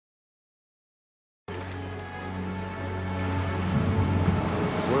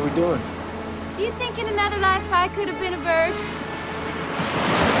doing? Do you think in another life I could have been a bird?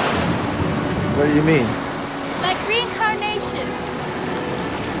 What do you mean? Like reincarnation.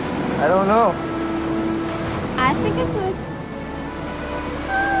 I don't know. I think I could.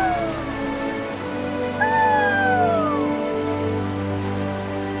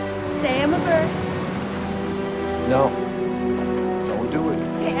 Say I'm a bird. No. Don't do it.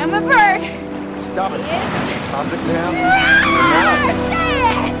 Say I'm a bird. Stop it. Stop it now. Say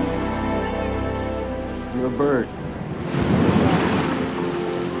it! You're a bird.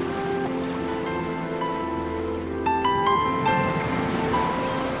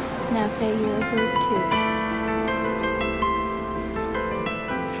 Now say you're a bird too.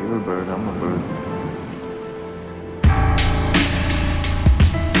 If you're a bird, I'm a bird.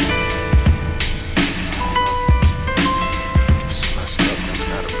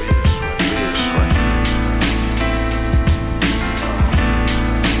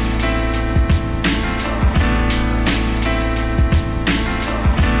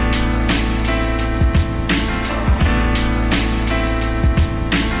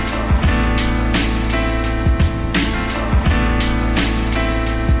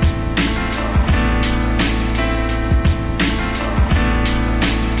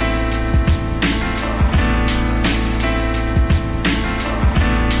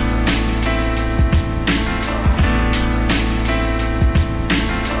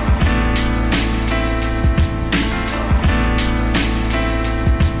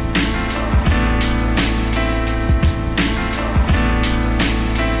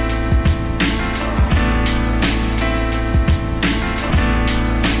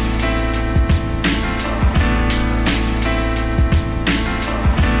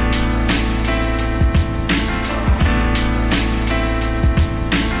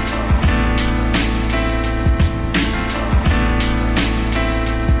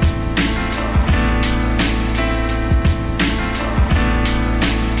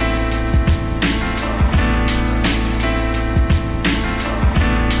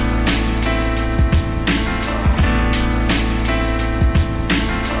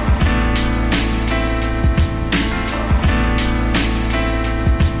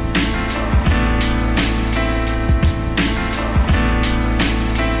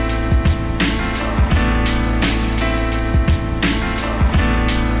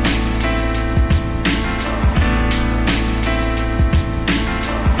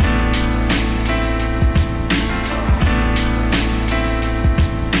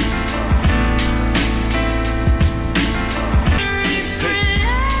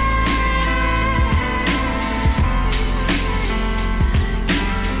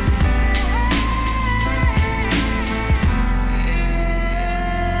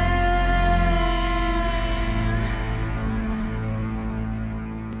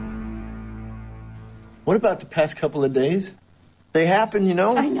 What about the past couple of days? They happened, you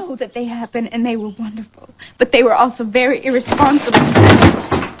know? I know that they happened, and they were wonderful. But they were also very irresponsible.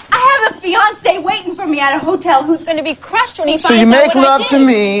 I have a fiance waiting for me at a hotel who's going to be crushed when he finds out So you make what I love did. to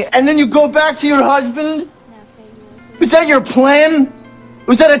me, and then you go back to your husband? Was that your plan?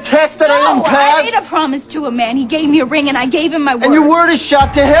 Was that a test that I didn't pass? I made a promise to a man. He gave me a ring, and I gave him my word. And your word is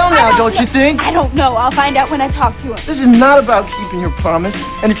shot to hell now, don't you think? I don't know. I'll find out when I talk to him. This is not about keeping your promise,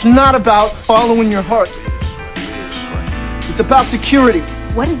 and it's not about following your heart. It's about security.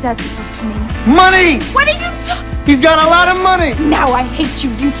 What is that supposed to mean? Money! What are you talking? He's got a lot of money! Now I hate you,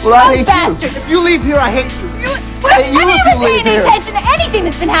 you Well, I hate bastard. you. If you leave here, I hate you. Have you you if ever you leave paid any here. attention to anything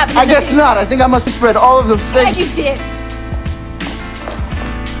that's been happening? I guess not. I think I must have read all of those Yes, things. you did.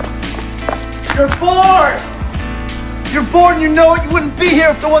 You're bored! You're bored and you know it. You wouldn't be here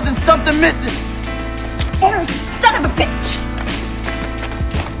if there wasn't something missing. Aaron, son of a bitch.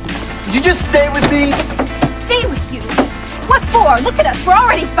 Would you just stay with me? Stay with you. What for? Look at us. We're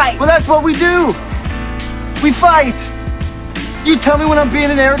already fighting. Well, that's what we do. We fight. You tell me when I'm being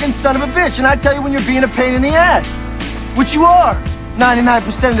an arrogant son of a bitch, and I tell you when you're being a pain in the ass. Which you are,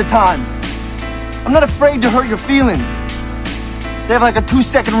 99% of the time. I'm not afraid to hurt your feelings. They have like a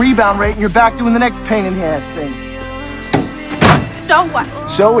 2-second rebound rate, and you're back doing the next pain in the ass thing. So what?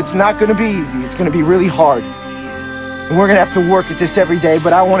 So it's not going to be easy. It's going to be really hard. And we're going to have to work at this every day,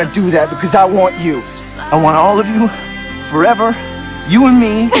 but I want to do that because I want you. I want all of you, forever, you and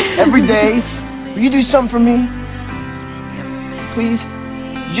me, every day. Will you do something for me? Please?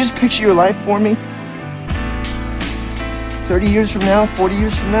 You just picture your life for me? 30 years from now, 40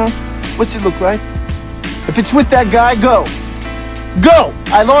 years from now? What's it look like? If it's with that guy, go. Go!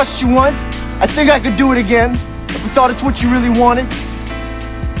 I lost you once. I think I could do it again. If I thought it's what you really wanted.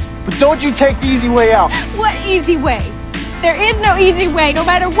 But don't you take the easy way out. What easy way? There is no easy way. No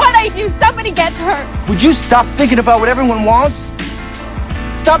matter what I do, somebody gets hurt. Would you stop thinking about what everyone wants?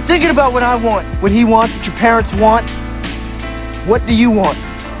 Stop thinking about what I want, what he wants, what your parents want. What do you want?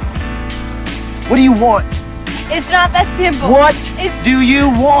 What do you want? It's not that simple. What do you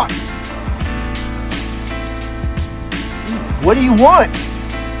want? What do you want?